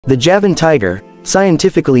The Javan tiger,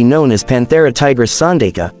 scientifically known as Panthera tigris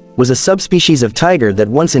sondaica, was a subspecies of tiger that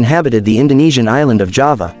once inhabited the Indonesian island of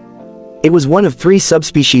Java. It was one of 3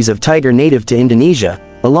 subspecies of tiger native to Indonesia,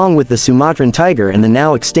 along with the Sumatran tiger and the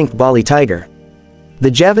now extinct Bali tiger. The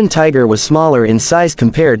Javan tiger was smaller in size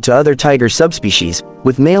compared to other tiger subspecies,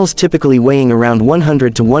 with males typically weighing around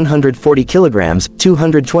 100 to 140 kilograms,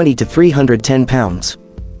 220 to 310 pounds.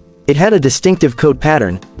 It had a distinctive coat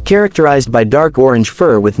pattern, characterized by dark orange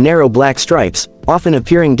fur with narrow black stripes, often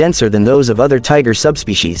appearing denser than those of other tiger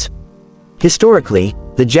subspecies. Historically,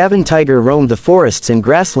 the Javan tiger roamed the forests and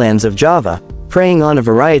grasslands of Java, preying on a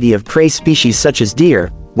variety of prey species such as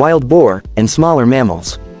deer, wild boar, and smaller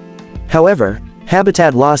mammals. However,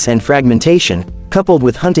 habitat loss and fragmentation, coupled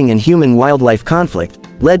with hunting and human-wildlife conflict,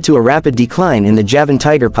 led to a rapid decline in the Javan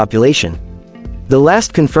tiger population. The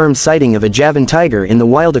last confirmed sighting of a Javan tiger in the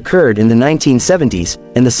wild occurred in the 1970s,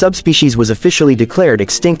 and the subspecies was officially declared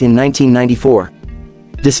extinct in 1994.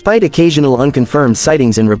 Despite occasional unconfirmed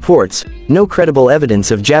sightings and reports, no credible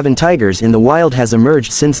evidence of Javan tigers in the wild has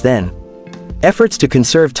emerged since then. Efforts to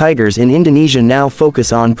conserve tigers in Indonesia now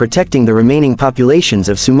focus on protecting the remaining populations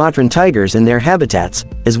of Sumatran tigers and their habitats,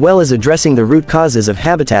 as well as addressing the root causes of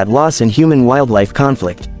habitat loss and human-wildlife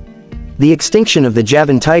conflict. The extinction of the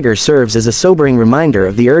Javan tiger serves as a sobering reminder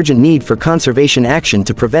of the urgent need for conservation action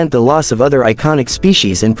to prevent the loss of other iconic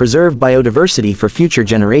species and preserve biodiversity for future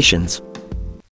generations.